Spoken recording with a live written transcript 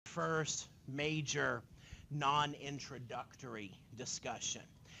first major non-introductory discussion.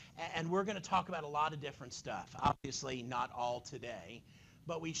 And we're going to talk about a lot of different stuff. Obviously, not all today,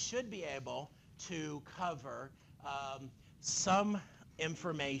 but we should be able to cover some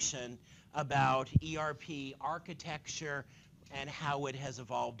information about ERP architecture and how it has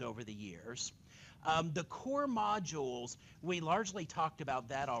evolved over the years. The core modules, we largely talked about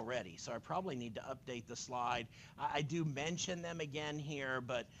that already, so I probably need to update the slide. I do mention them again here,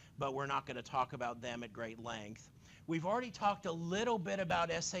 but we're not going to talk about them at great length. We've already talked a little bit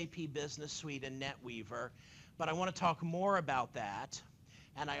about SAP Business Suite and NetWeaver, but I want to talk more about that,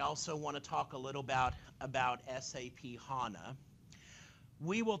 and I also want to talk a little about SAP HANA.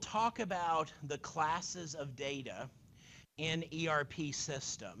 We will talk about the classes of data in ERP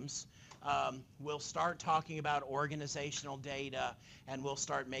systems. We'll start talking about organizational data, and we'll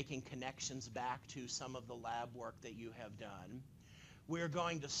start making connections back to some of the lab work that you have done. We're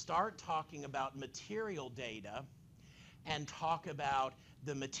going to start talking about material data and talk about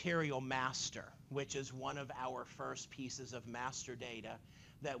the material master, which is one of our first pieces of master data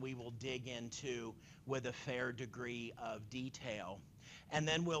that we will dig into with a fair degree of detail. And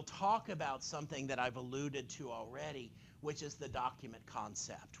then we'll talk about something that I've alluded to already, which is the document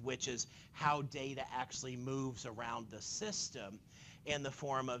concept, which is how data actually moves around the system in the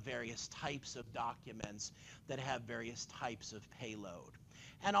form of various types of documents that have various types of payload.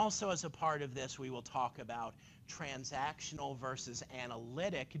 And also as a part of this, we will talk about transactional versus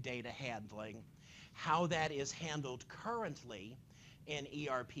analytic data handling, how that is handled currently in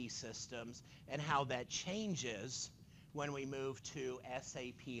ERP systems, and how that changes when we move to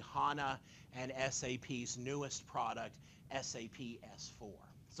SAP HANA and SAP's newest product, SAP S4.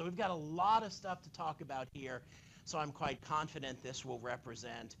 So we've got a lot of stuff to talk about here, so I'm quite confident this will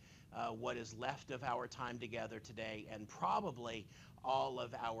represent what is left of our time together today, and probably all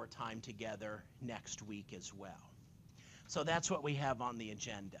of our time together next week as well. So that's what we have on the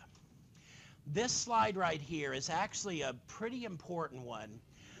agenda. This slide right here is actually a pretty important one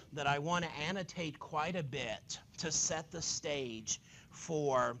that I want to annotate quite a bit to set the stage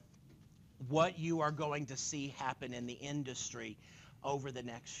for what you are going to see happen in the industry over the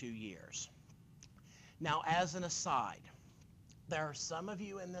next few years. Now, as an aside, there are some of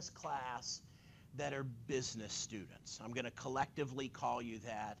you in this class that are business students. I'm going to collectively call you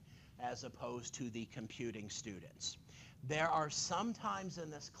that as opposed to the computing students. There are some times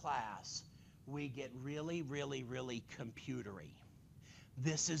in this class we get really, really, really computery.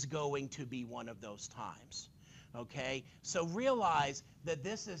 This is going to be one of those times, okay? So realize that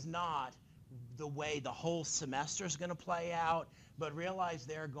this is not the way the whole semester is going to play out, but realize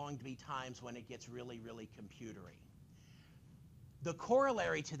there are going to be times when it gets really, really computery. The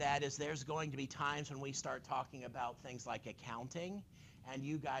corollary to that is there's going to be times when we start talking about things like accounting, and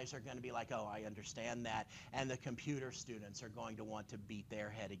you guys are going to be like, oh, I understand that, and the computer students are going to want to beat their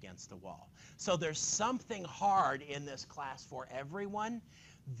head against the wall. So there's something hard in this class for everyone.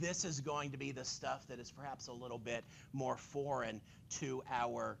 This is going to be the stuff that is perhaps a little bit more foreign to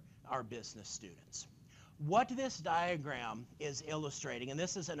our business students. What this diagram is illustrating, and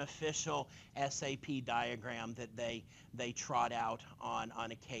this is an official SAP diagram that they trot out on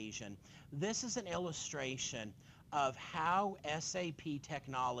occasion. This is an illustration of how SAP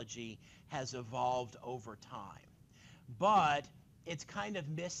technology has evolved over time. But it's kind of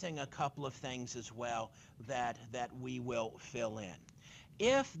missing a couple of things as well that we will fill in.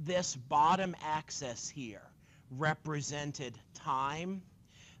 If this bottom axis here represented time,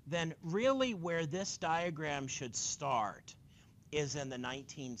 then really where this diagram should start is in the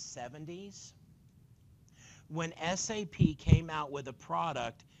 1970s, when SAP came out with a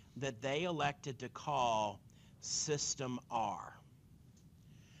product that they elected to call System R.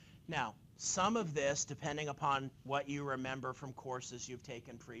 Now, some of this, depending upon what you remember from courses you've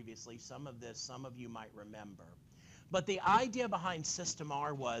taken previously, some of you might remember. But the idea behind System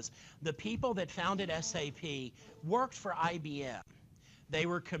R was the people that founded SAP worked for IBM. They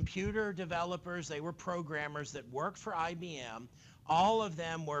were computer developers, they were programmers that worked for IBM. All of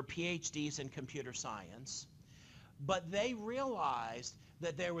them were PhDs in computer science. But they realized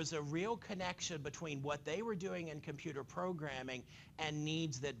that there was a real connection between what they were doing in computer programming and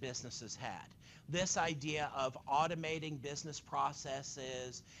needs that businesses had. This idea of automating business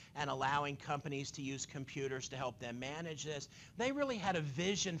processes and allowing companies to use computers to help them manage this, they really had a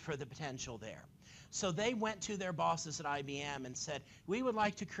vision for the potential there. So they went to their bosses at IBM and said, we would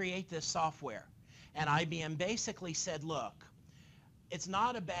like to create this software. And IBM basically said, look, it's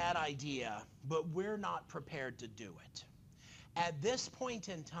not a bad idea, but we're not prepared to do it. At this point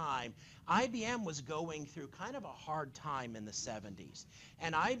in time, IBM was going through kind of a hard time in the 70s,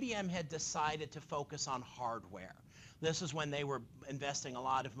 and IBM had decided to focus on hardware. This is when they were investing a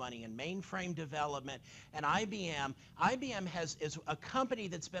lot of money in mainframe development, and IBM is a company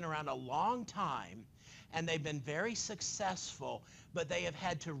that's been around a long time, and they've been very successful, but they have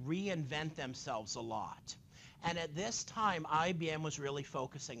had to reinvent themselves a lot. And at this time, IBM was really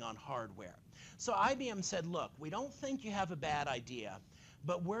focusing on hardware. So IBM said, look, we don't think you have a bad idea,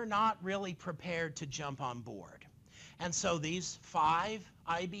 but we're not really prepared to jump on board. And so these 5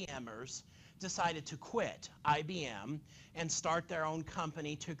 IBMers decided to quit IBM and start their own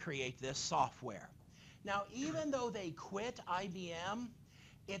company to create this software. Now, even though they quit IBM,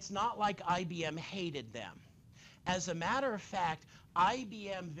 it's not like IBM hated them. As a matter of fact,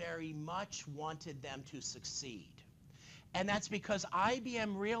 IBM very much wanted them to succeed. And that's because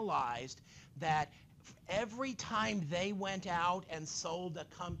IBM realized that every time they went out and sold a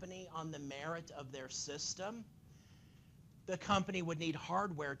company on the merit of their system, the company would need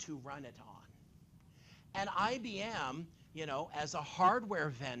hardware to run it on. And IBM, you know, as a hardware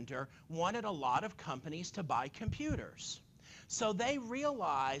vendor, wanted a lot of companies to buy computers. So they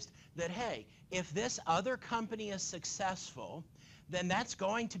realized that, hey, if this other company is successful, then that's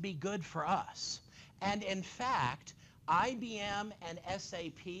going to be good for us. And in fact, IBM and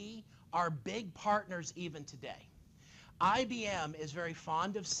SAP are big partners even today. IBM is very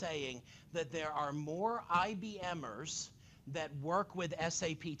fond of saying that there are more IBMers that work with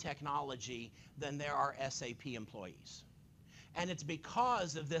SAP technology than there are SAP employees. And it's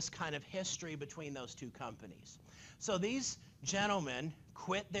because of this kind of history between those two companies. So these gentlemen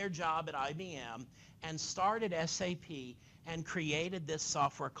quit their job at IBM and started SAP and created this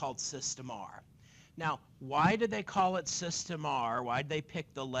software called System R. Now, why did they call it System R? Why did they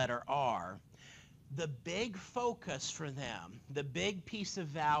pick the letter R? The big focus for them, the big piece of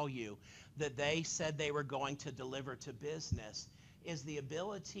value that they said they were going to deliver to business is the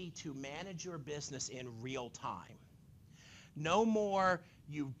ability to manage your business in real time. No more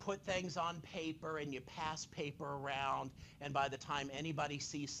you put things on paper and you pass paper around, and by the time anybody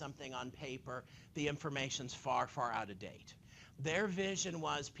sees something on paper, the information's far, far out of date. Their vision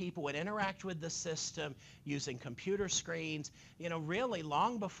was people would interact with the system using computer screens. You know, really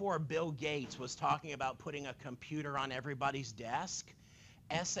long before Bill Gates was talking about putting a computer on everybody's desk,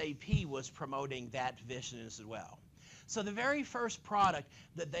 SAP was promoting that vision as well. So the very first product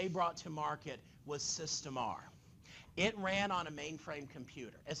that they brought to market was System R. It ran on a mainframe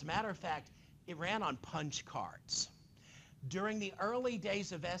computer. As a matter of fact, it ran on punch cards. During the early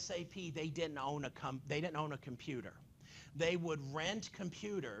days of SAP, they didn't own a computer. They would rent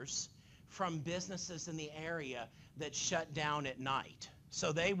computers from businesses in the area that shut down at night.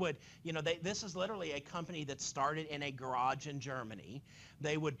 So they would, you know, this is literally a company that started in a garage in Germany.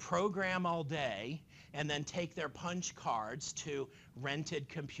 They would program all day and then take their punch cards to rented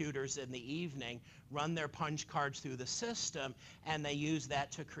computers in the evening, run their punch cards through the system, and they used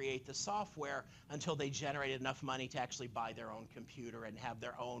that to create the software until they generated enough money to actually buy their own computer and have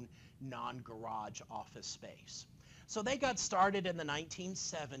their own non-garage office space. So they got started in the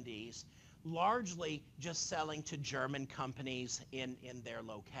 1970s, largely just selling to German companies in their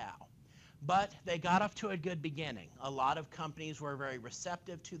locale. But they got off to a good beginning. A lot of companies were very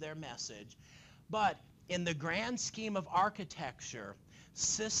receptive to their message. But in the grand scheme of architecture,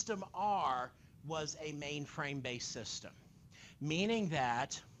 System R was a mainframe-based system, meaning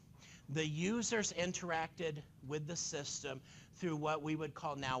that the users interacted with the system through what we would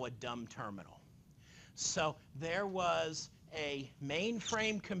call now a dumb terminal. So there was a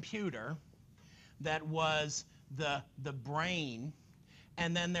mainframe computer that was the brain,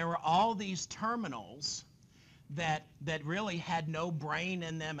 and then there were all these terminals that really had no brain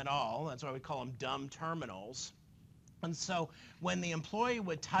in them at all. That's why we call them dumb terminals. And so when the employee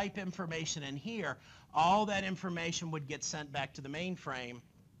would type information in here, all that information would get sent back to the mainframe,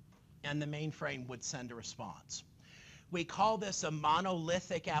 and the mainframe would send a response. We call this a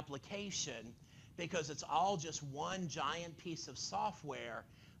monolithic application because it's all just one giant piece of software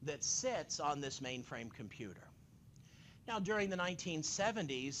that sits on this mainframe computer. Now, during the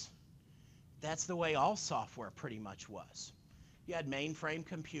 1970s, that's the way all software pretty much was. You had mainframe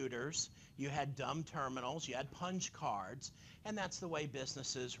computers, you had dumb terminals, you had punch cards, and that's the way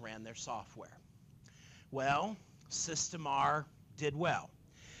businesses ran their software. Well, System R did well.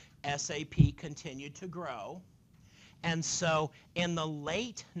 SAP continued to grow. And so in the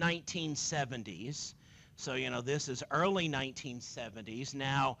late 1970s, so you know this is early 1970s,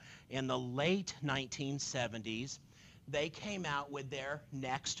 now in the late 1970s, they came out with their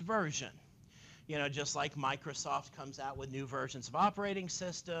next version. You know, just like Microsoft comes out with new versions of operating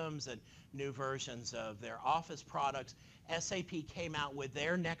systems and new versions of their Office products, SAP came out with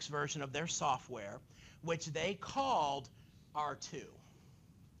their next version of their software, which they called R2.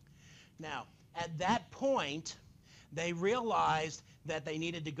 Now, at that point, they realized that they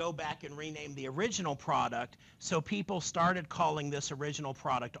needed to go back and rename the original product, so people started calling this original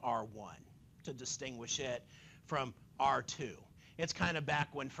product R1 to distinguish it from R2. It's kind of back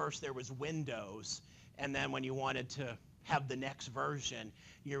when first there was Windows, and then when you wanted to have the next version,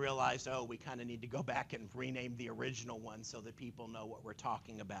 you realized, oh, we kind of need to go back and rename the original one so that people know what we're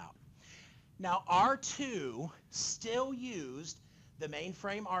talking about. Now, R2 still used the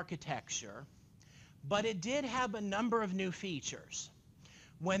mainframe architecture, but it did have a number of new features.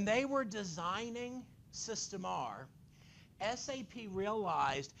 When they were designing System R, SAP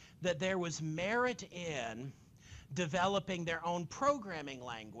realized that there was merit in developing their own programming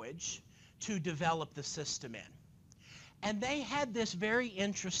language to develop the system in. And they had this very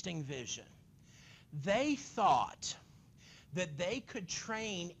interesting vision. They thought that they could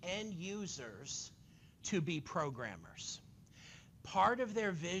train end users to be programmers. Part of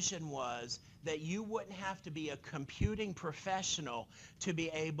their vision was that you wouldn't have to be a computing professional to be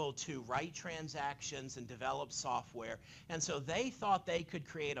able to write transactions and develop software. And so they thought they could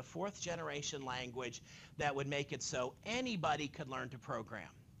create a fourth generation language that would make it so anybody could learn to program.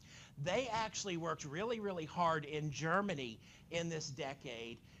 They actually worked really, really hard in Germany in this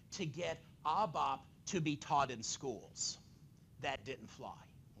decade to get ABAP to be taught in schools. That didn't fly,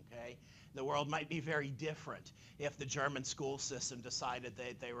 okay? The world might be very different if the German school system decided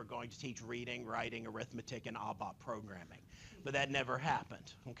that they were going to teach reading, writing, arithmetic, and ABAP programming. But that never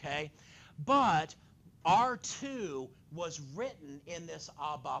happened, okay? But R2 was written in this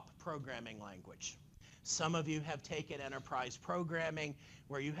ABAP programming language. Some of you have taken enterprise programming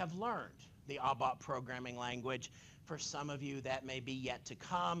where you have learned the ABAP programming language. For some of you, that may be yet to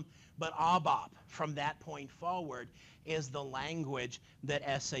come. But ABAP, from that point forward, is the language that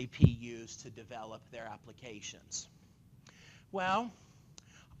SAP used to develop their applications. Well,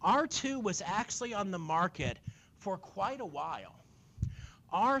 R2 was actually on the market for quite a while.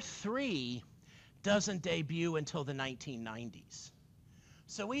 R3 doesn't debut until the 1990s.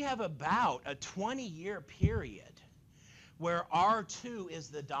 So we have about a 20-year period where R2 is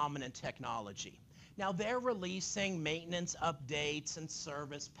the dominant technology. Now, they're releasing maintenance updates and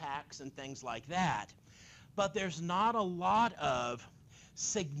service packs and things like that, but there's not a lot of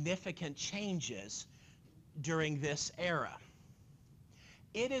significant changes during this era.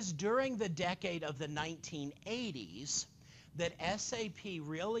 It is during the decade of the 1980s that SAP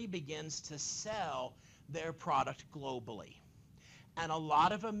really begins to sell their product globally. And a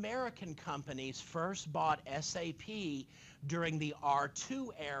lot of American companies first bought SAP during the R2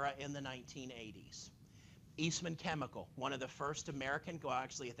 era in the 1980s. Eastman Chemical, one of the first American, well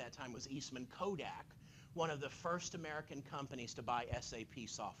actually at that time was Eastman Kodak, one of the first American companies to buy SAP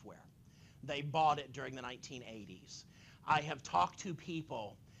software. They bought it during the 1980s. I have talked to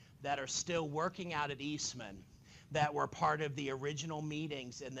people that are still working out at Eastman that were part of the original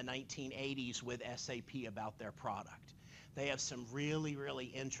meetings in the 1980s with SAP about their product. They have some really, really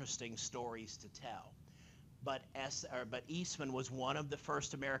interesting stories to tell. But Eastman was one of the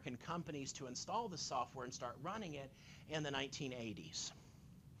first American companies to install the software and start running it in the 1980s.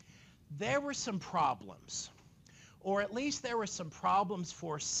 There were some problems, or at least there were some problems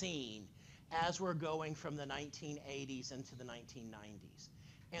foreseen as we're going from the 1980s into the 1990s.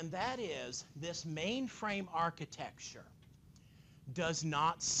 And that is, this mainframe architecture does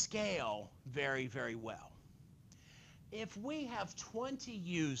not scale very, very well. If we have 20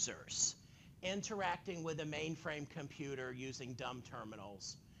 users interacting with a mainframe computer using dumb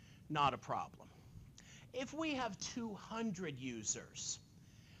terminals, not a problem. If we have 200 users,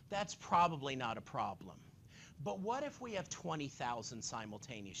 that's probably not a problem. But what if we have 20,000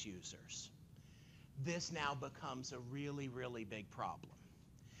 simultaneous users? This now becomes a really, really big problem.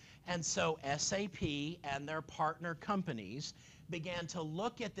 And so SAP and their partner companies began to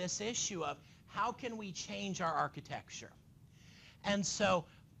look at this issue of how can we change our architecture? And so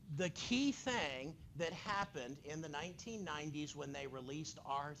the key thing that happened in the 1990s when they released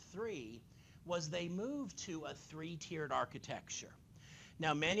R3 was they moved to a three-tiered architecture.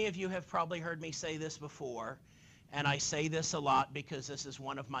 Now, many of you have probably heard me say this before, and I say this a lot because this is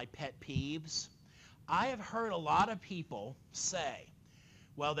one of my pet peeves. I have heard a lot of people say,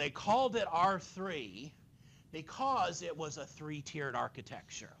 well, they called it R3 because it was a three-tiered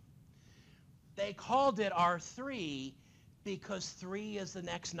architecture. They called it R3 because 3 is the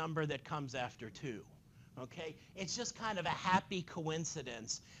next number that comes after 2. Okay, it's just kind of a happy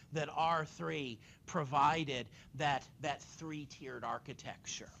coincidence that R3 provided that three-tiered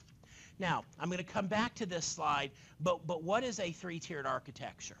architecture. Now, I'm going to come back to this slide, but what is a three-tiered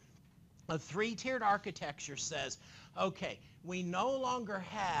architecture? A three-tiered architecture says, okay, we no longer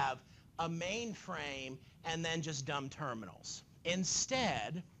have a mainframe and then just dumb terminals.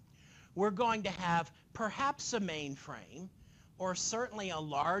 Instead, we're going to have perhaps a mainframe or certainly a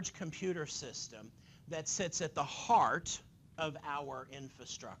large computer system that sits at the heart of our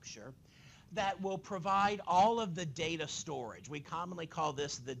infrastructure that will provide all of the data storage. We commonly call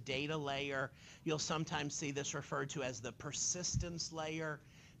this the data layer. You'll sometimes see this referred to as the persistence layer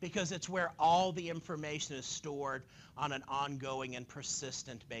because it's where all the information is stored on an ongoing and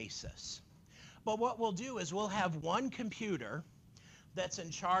persistent basis. But what we'll do is we'll have one computer that's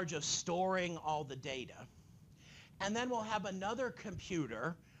in charge of storing all the data, and then we'll have another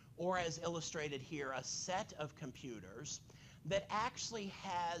computer, or as illustrated here, a set of computers that actually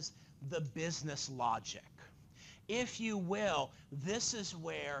has the business logic. If you will, this is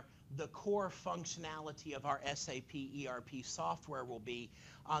where the core functionality of our SAP ERP software will be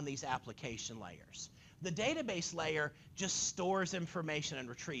on these application layers. The database layer just stores information and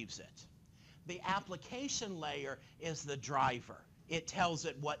retrieves it. The application layer is the driver. It tells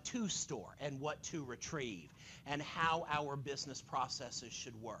it what to store and what to retrieve and how our business processes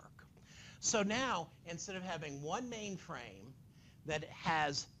should work. So now, instead of having one mainframe that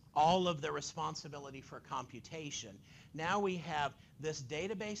has all of the responsibility for computation, now we have this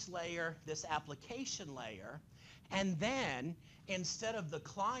database layer, this application layer, and then instead of the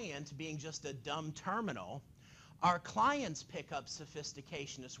client being just a dumb terminal, our clients pick up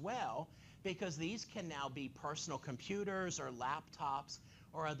sophistication as well, because these can now be personal computers or laptops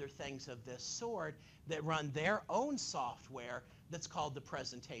or other things of this sort that run their own software that's called the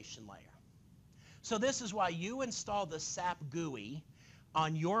presentation layer. So this is why you install the SAP GUI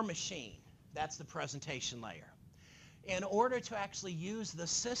on your machine. That's the presentation layer. In order to actually use the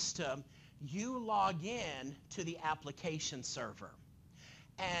system, you log in to the application server.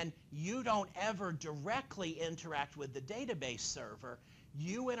 And you don't ever directly interact with the database server.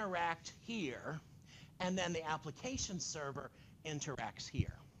 You interact here, and then the application server interacts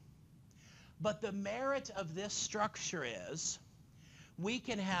here. But the merit of this structure is we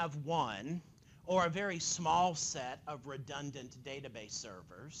can have one or a very small set of redundant database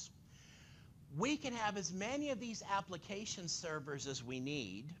servers. We can have as many of these application servers as we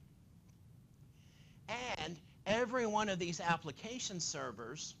need, and every one of these application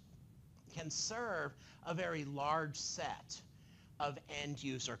servers can serve a very large set of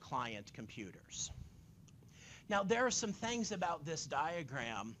end-user client computers. Now, there are some things about this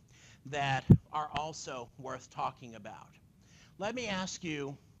diagram that are also worth talking about. Let me ask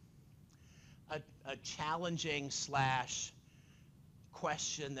you a challenging /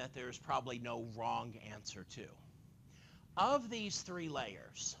 question that there's probably no wrong answer to. Of these three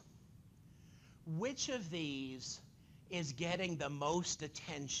layers, which of these is getting the most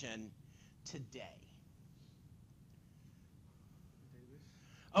attention today?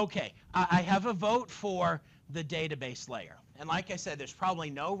 Okay, I have a vote for the database layer. And like I said, there's probably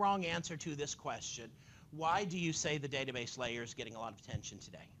no wrong answer to this question. Why do you say the database layer is getting a lot of attention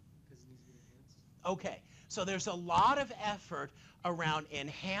today? Because it needs to be enhanced. Okay, so there's a lot of effort around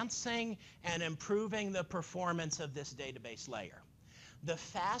enhancing and improving the performance of this database layer. The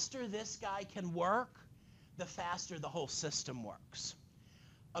faster this guy can work, the faster the whole system works.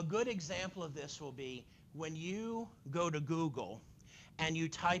 A good example of this will be when you go to Google and you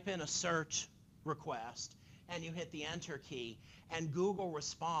type in a search request and you hit the enter key and Google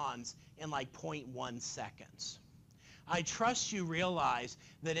responds in like 0.1 seconds. I trust you realize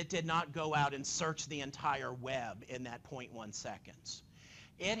that it did not go out and search the entire web in that 0.1 seconds.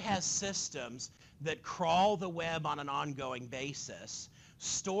 It has systems that crawl the web on an ongoing basis,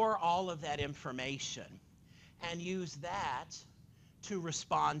 store all of that information, and use that to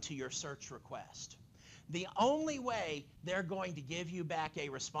respond to your search request. The only way they're going to give you back a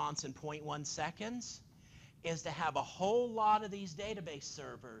response in 0.1 seconds is to have a whole lot of these database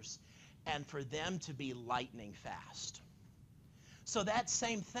servers and for them to be lightning fast. So that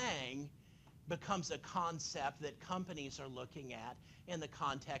same thing becomes a concept that companies are looking at in the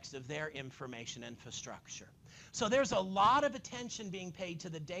context of their information infrastructure. So there's a lot of attention being paid to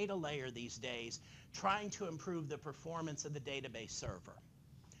the data layer these days, trying to improve the performance of the database server.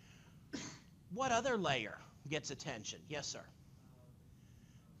 What other layer gets attention? Yes, sir.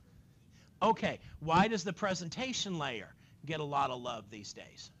 Okay, why does the presentation layer get a lot of love these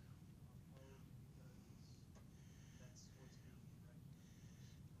days?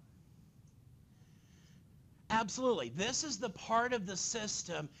 Absolutely. This is the part of the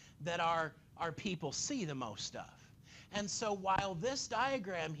system that our people see the most of. And so while this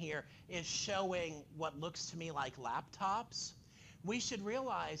diagram here is showing what looks to me like laptops, we should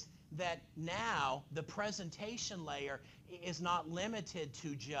realize that now the presentation layer is not limited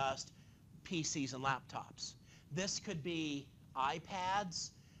to just PCs and laptops. This could be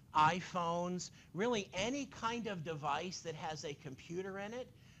iPads, iPhones, really any kind of device that has a computer in it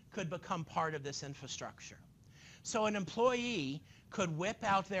could become part of this infrastructure. So an employee could whip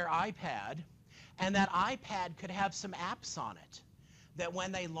out their iPad, and that iPad could have some apps on it, that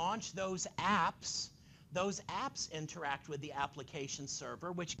when they launch those apps interact with the application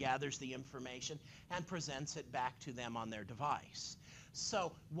server, which gathers the information and presents it back to them on their device.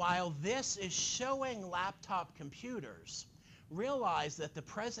 So while this is showing laptop computers, realize that the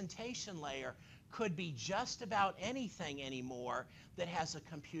presentation layer could be just about anything anymore that has a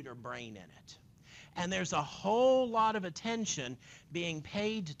computer brain in it. And there's a whole lot of attention being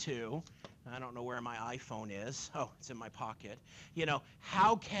paid to, I don't know where my iPhone is. Oh, it's in my pocket. You know,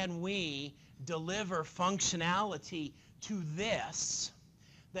 how can we deliver functionality to this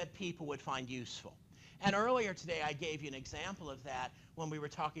that people would find useful? And earlier today, I gave you an example of that when we were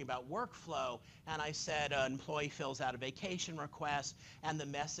talking about workflow, and I said an employee fills out a vacation request, and the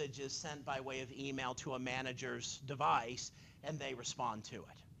message is sent by way of email to a manager's device, and they respond to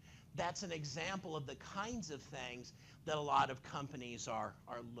it. That's an example of the kinds of things that a lot of companies are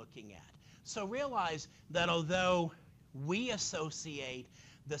looking at. So realize that although we associate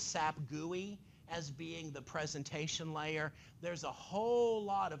the SAP GUI as being the presentation layer, there's a whole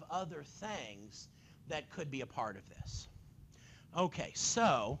lot of other things that could be a part of this. Okay,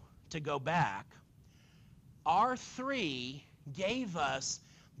 so to go back, R3 gave us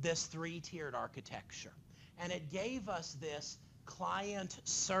this three-tiered architecture, and it gave us this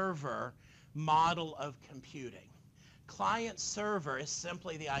client-server model of computing. Client-server is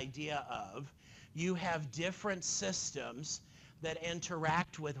simply the idea of you have different systems that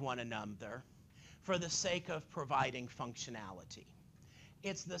interact with one another for the sake of providing functionality.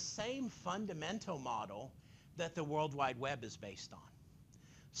 It's the same fundamental model that the World Wide Web is based on.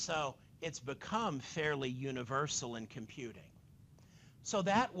 So it's become fairly universal in computing. So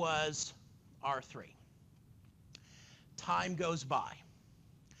that was R3. Time goes by.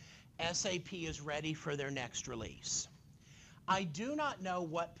 SAP is ready for their next release. I do not know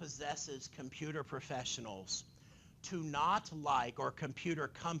what possesses computer professionals to not like, or computer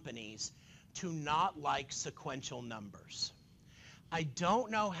companies to not like, sequential numbers. I don't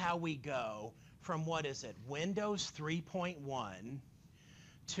know how we go from, what is it, Windows 3.1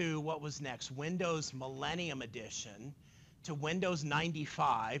 to what was next, Windows Millennium Edition, to Windows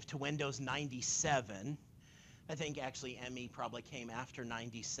 95, to Windows 97. I think actually ME probably came after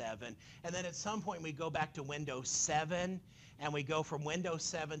 97. And then at some point we go back to Windows 7, and we go from Windows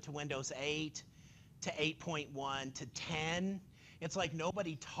 7 to Windows 8 to 8.1 to 10. It's like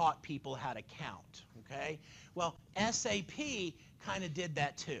nobody taught people how to count, okay? Well, SAP kind of did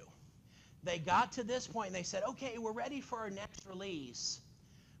that too. They got to this point and they said, okay, we're ready for our next release,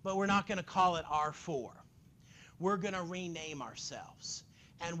 but we're not going to call it R4. We're going to rename ourselves,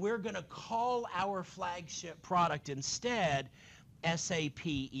 and we're going to call our flagship product instead SAP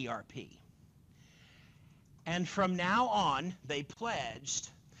ERP. And from now on, they pledged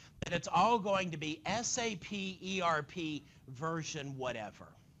that it's all going to be SAP ERP version whatever.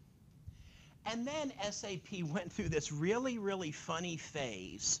 And then SAP went through this really, really funny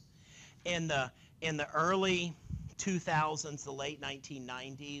phase in the early 2000s, the late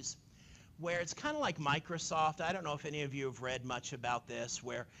 1990s, where it's kind of like Microsoft. I don't know if any of you have read much about this,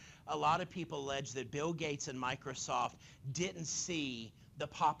 where a lot of people allege that Bill Gates and Microsoft didn't see the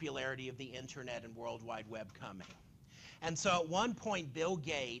popularity of the internet and World Wide Web coming. And so at one point, Bill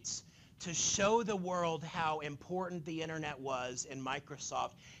Gates, to show the world how important the internet was in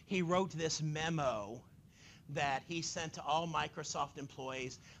Microsoft, he wrote this memo that he sent to all Microsoft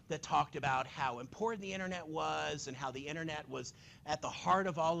employees that talked about how important the internet was and how the internet was at the heart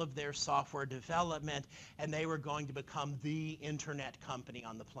of all of their software development, and they were going to become the internet company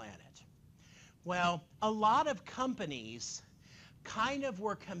on the planet. Well, a lot of companies kind of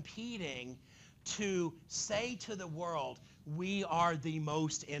were competing to say to the world, we are the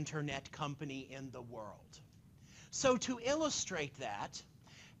most internet company in the world. So to illustrate that,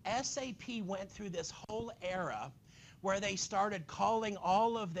 SAP went through this whole era where they started calling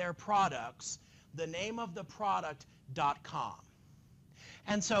all of their products the name of the product .com.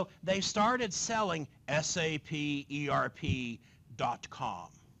 And so they started selling SAPERP.com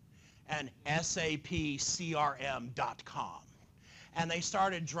and SAPCRM.com. and they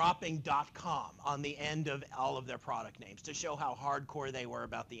started dropping .com on the end of all of their product names to show how hardcore they were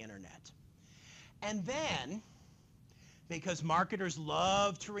about the internet. And then, because marketers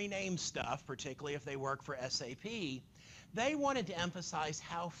love to rename stuff, particularly if they work for SAP, they wanted to emphasize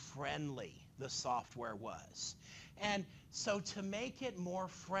how friendly the software was. And so to make it more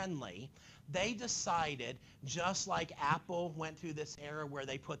friendly, they decided, just like Apple went through this era where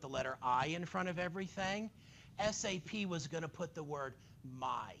they put the letter I in front of everything, SAP was going to put the word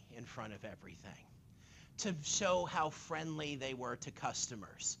my in front of everything to show how friendly they were to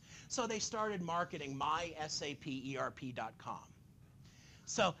customers. So they started marketing mysaperp.com.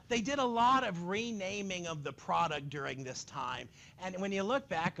 So they did a lot of renaming of the product during this time. And when you look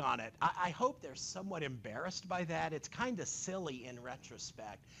back on it, I hope they're somewhat embarrassed by that. It's kind of silly in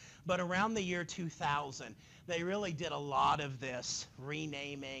retrospect. But around the year 2000, they really did a lot of this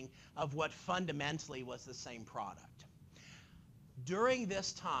renaming of what fundamentally was the same product. During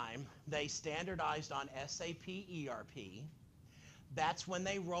this time, they standardized on SAP ERP. That's when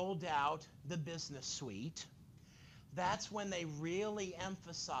they rolled out the Business Suite. That's when they really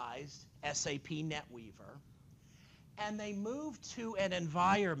emphasized SAP NetWeaver. And they moved to an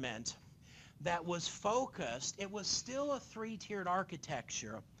environment that was focused. It was still a three-tiered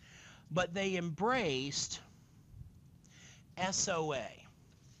architecture, but they embraced SOA,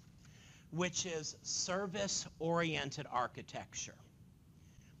 which is service-oriented architecture.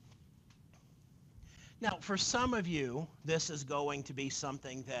 Now, for some of you, this is going to be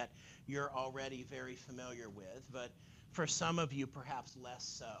something that you're already very familiar with, but for some of you, perhaps less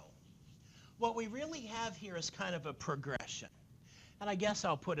so. What we really have here is kind of a progression. And I guess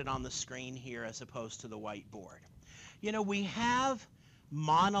I'll put it on the screen here as opposed to the whiteboard. You know, we have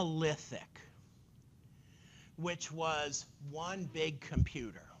monolithic, which was one big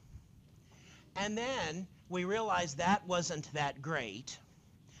computer. And then we realized that wasn't that great.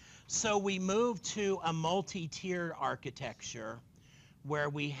 So we moved to a multi-tiered architecture where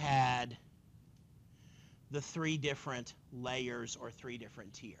we had the three different layers or three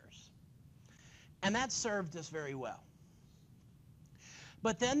different tiers. And that served us very well.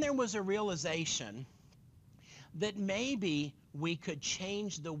 But then there was a realization that maybe we could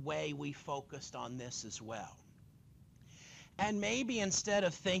change the way we focused on this as well. And maybe instead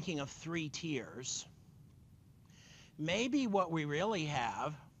of thinking of three tiers, maybe what we really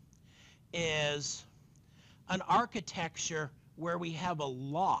have is an architecture where we have a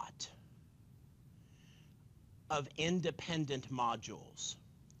lot of independent modules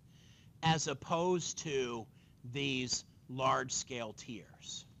as opposed to these large-scale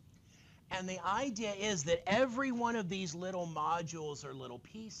tiers. And the idea is that every one of these little modules or little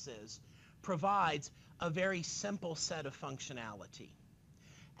pieces provides a very simple set of functionality.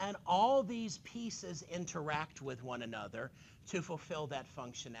 And all these pieces interact with one another to fulfill that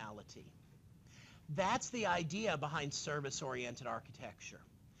functionality. That's the idea behind service-oriented architecture.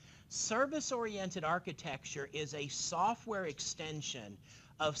 Service-oriented architecture is a software extension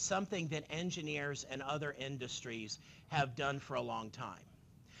of something that engineers and other industries have done for a long time.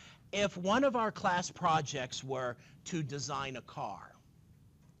 If one of our class projects were to design a car,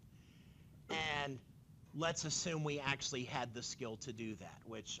 and let's assume we actually had the skill to do that,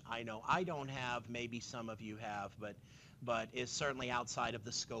 which I know I don't have, maybe some of you have, but is certainly outside of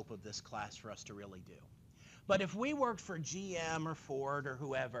the scope of this class for us to really do. But if we worked for GM or Ford or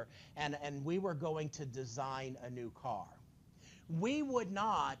whoever, and we were going to design a new car, we would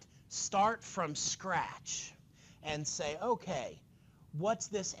not start from scratch and say, okay, what's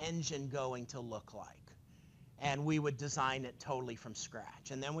this engine going to look like? And we would design it totally from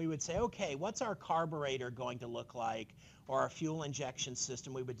scratch. And then we would say, okay, what's our carburetor going to look like, or our fuel injection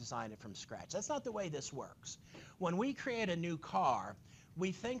system? We would design it from scratch. That's not the way this works. When we create a new car,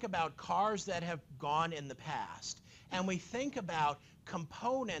 we think about cars that have gone in the past, and we think about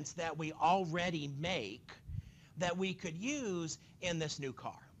components that we already make that we could use in this new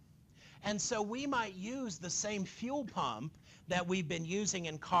car. And so we might use the same fuel pump that we've been using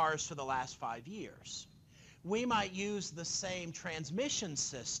in cars for the last 5 years. We might use the same transmission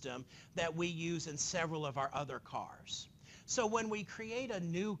system that we use in several of our other cars. So when we create a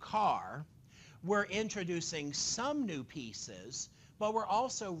new car, we're introducing some new pieces, but we're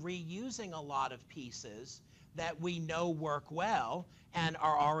also reusing a lot of pieces that we know work well and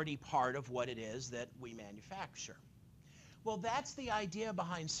are already part of what it is that we manufacture. Well, that's the idea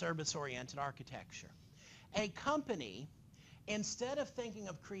behind service-oriented architecture. A company, instead of thinking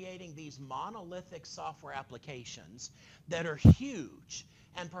of creating these monolithic software applications that are huge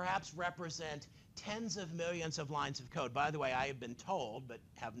and perhaps represent tens of millions of lines of code. By the way, I have been told, but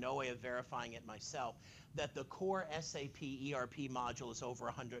have no way of verifying it myself, that the core SAP ERP module is over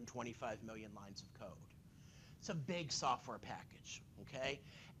 125 million lines of code. It's a big software package, okay?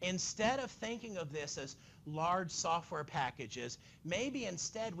 Instead of thinking of this as large software packages, maybe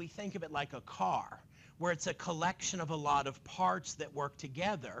instead we think of it like a car, where it's a collection of a lot of parts that work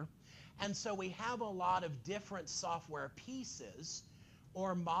together. And so we have a lot of different software pieces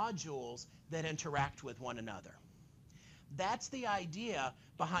or modules that interact with one another. That's the idea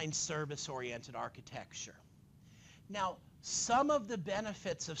behind service-oriented architecture. Now, some of the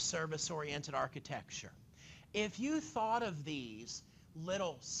benefits of service-oriented architecture. If you thought of these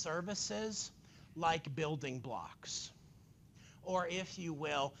little services like building blocks, or if you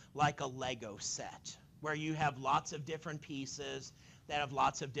will, like a Lego set, where you have lots of different pieces that have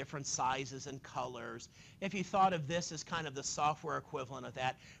lots of different sizes and colors. If you thought of this as kind of the software equivalent of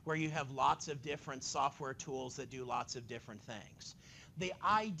that, where you have lots of different software tools that do lots of different things. The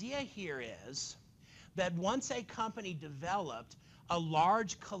idea here is that once a company developed a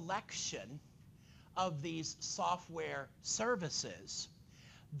large collection of these software services,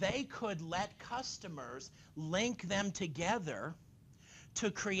 they could let customers link them together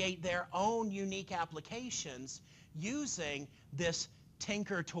to create their own unique applications using this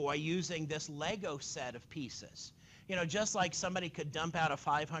Tinker toy, using this Lego set of pieces. You know, just like somebody could dump out a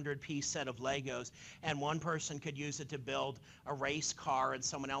 500-piece set of Legos and one person could use it to build a race car and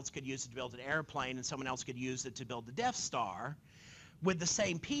someone else could use it to build an airplane and someone else could use it to build the Death Star with the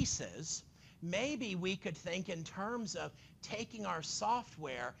same pieces, maybe we could think in terms of taking our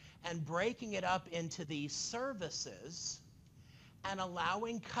software and breaking it up into these services and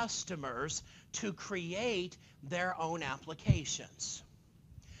allowing customers to create their own applications.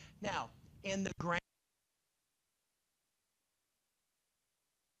 Now, in the grand